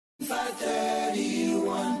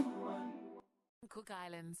531 Cook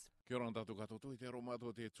Islands. Kia ora tātou katoto i te aro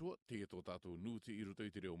mātua te tua, te tō tātou nūti i roto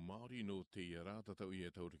i te reo Maori no te iara tatau i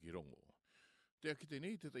e tauriki rongo. Te aki te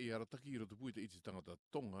nei te tai arataki i roto pui te iti tangata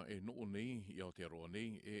tonga e noo nei i ao te aroa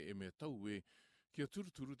nei e me tau e kia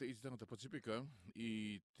turuturu te iti tangata Pasifika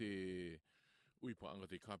i te uipaanga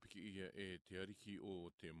te kāpiki ia e te ariki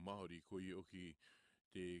o te Maori ko i oki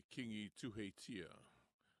te kingi tuheitia.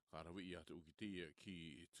 Kārawi i atu uki tia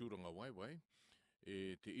ki tūranga waiwai.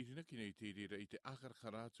 E te irinaki nei te rira i te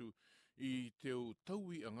akarakara atu i te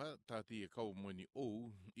taui anga tāti e kau mani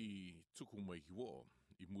ou i tuku mai ki wā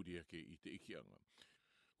i muri ake i te ikianga.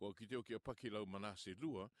 Ko ki te o ki a pakilau manase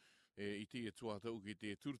lua i te e tuatau ki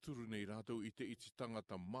te turuturu nei rātou i te iti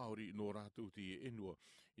tangata Maori no rātou te e enua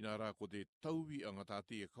i nā rā ko te taui anga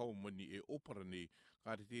tāti e kau mani e opara nei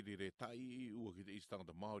kāre te rire tai i ua ki te iti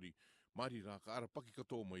tangata Maori mari rā ka ara paki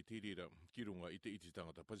katoa mai te rira ki runga i te iti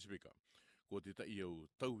tangata Pasifika. Ko te tai au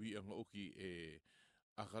tauhi anga oki e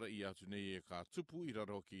akara i atu nei e ka tupu i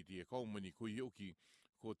raro ki te kaumani ko i oki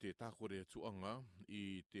ko te tākore tuanga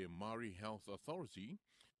i te Maori Health Authority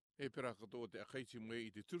e pera katoa te akaiti mai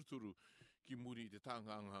i te turuturu ki muri i te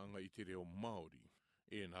tānganga i te reo Maori.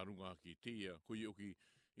 E nā runga ki teia ko i oki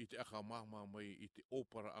i te aka māma mai i te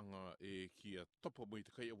opara anga e kia tapa mai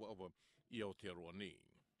te kai awa i Aotearoa nei.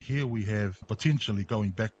 Here we have potentially going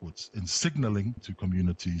backwards and signalling to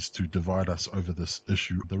communities to divide us over this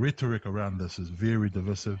issue. The rhetoric around this is very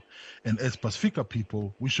divisive, and as Pasifika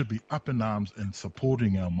people, we should be up in arms and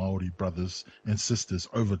supporting our Maori brothers and sisters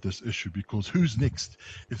over this issue, because who's next?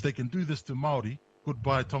 If they can do this to Maori,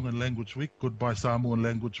 goodbye Tongan Language Week, goodbye Samoan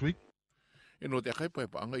Language Week. E no te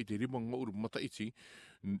akaipaipanga i te rima ngauru mataiti,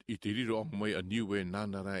 i te riro ang mai a niwe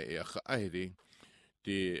nānara e aka aere,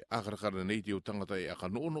 te akarakara nei te o tangata e aka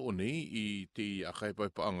noono nei i te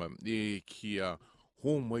akaipaipanga e kia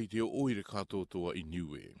hō mai te oire katotoa i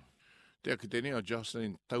niwe. Te aki te nea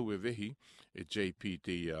Jocelyn tau e vehi e JP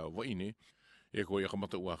te waine e ko i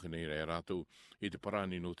akamata uake nei rei rātou i te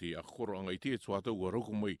parani no te akakoroanga i te tuatau ua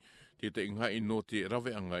roko mai te ingai no te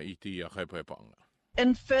raweanga i te akaipaipanga.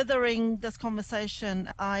 In furthering this conversation,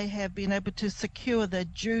 I have been able to secure the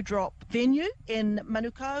dewdrop venue in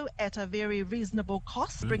Manukau at a very reasonable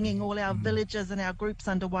cost, bringing all our villages and our groups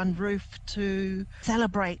under one roof to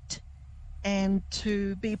celebrate and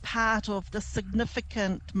to be part of the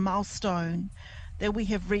significant milestone that we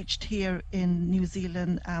have reached here in New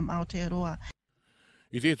Zealand, Aotearoa.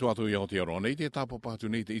 I te tuatu i Aotearoa nei te tāpapatu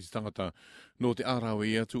nei te iti tangata no te ārawe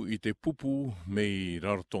i atu i te pupu mei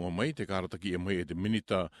raratonga mai te kārataki e mai e te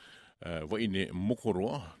minita waine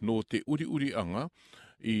mokoroa no te uri anga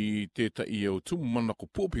i te tai au tumu manako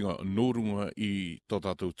pōpinga nōrunga i tō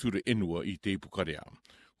tātou ture enua i te ipukarea.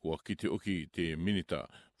 Kua ki te oki te minita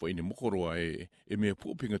waine mokoroa e mea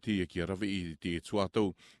pōpinga te ki a rawe i te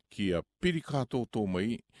tuatau ki a piri kātō tō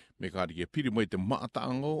mai me kāri ki a piri mai te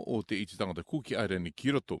maataanga o te iti tangata kuki airani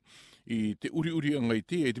ki roto i te uri anga i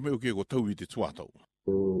te mea oki ko tau i te tuatau.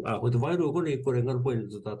 Ko te wairu kone kore ngarupoe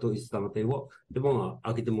ni tātou iti tangata i wā. Te monga,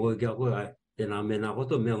 aki te moe kia koe ai, tēnā mea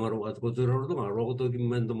koto, mea ngaru atu koto rarotonga, rokoto ki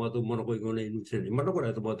mendo mātou manako i ngone i nutrene. Manako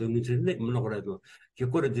rai tu mātou i nutrene, manako rai tu. Kia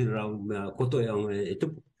kore tira rau mea koto e anga e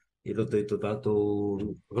tupu. I roto i tō tātou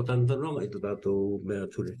whakatantananga, i tō tātou mea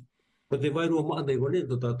ture. Ko te wairua maata i kone,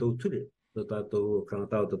 tō tātou ture, tō tātou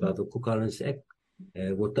krangatau, tō tātou Cook Islands Act,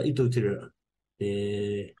 ko ta ito tira,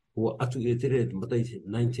 ko atu i tira, mata i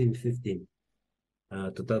 1915,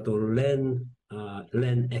 tō tātou Land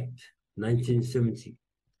Act, 1970,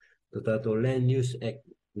 tō tātou Land Use Act,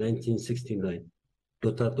 1969,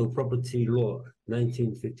 tō tātou Property Law,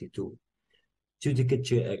 1952,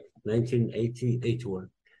 Judicature Act, 1981,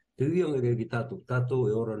 te uianga reo ki tātou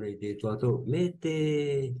e ora nei te tuatau, me te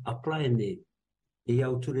apply nei, e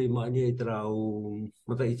au ture maani e trao,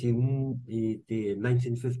 mata i te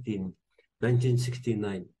 1915,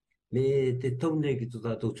 1969, me te tau nei ki tō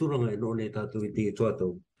tātou turanga e no nei tātou i te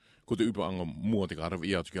tuatau. Ko te upaanga mua te kārawa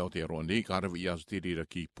i atu ki Aotearoa nei, kārawa i atu te reira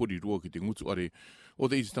ki porirua ki te ngutu are, o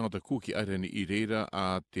te iti tangata kuki airani i reira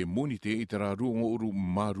a te moni te i te rā ruongo uru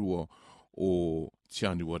marua o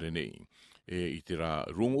Tianuare nei. I te rā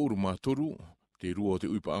rongo uru mātoru, te rua o te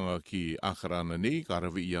uipaanga ki Akarana nei, ka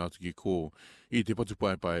rawi i atu ki ko i te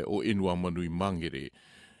patupaipai o Enua Manui Mangere.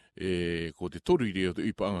 Ko te toru i reo te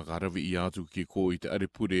uipaanga ka rawi i atu ki ko i te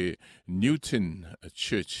arepure Newton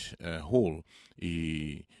Church Hall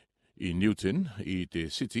i Newton, i te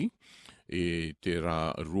city, te rā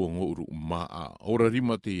rongo uru maa. Ora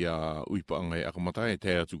rima te uipaanga e akamatai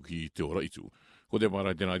te atu ki te ora itu. Ko te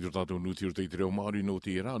mara tēnā i tō tātou nuti o te reo Māori no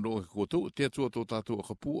te rā, no ko tō, te atua tō tātou a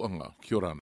kapuanga. Kia ora.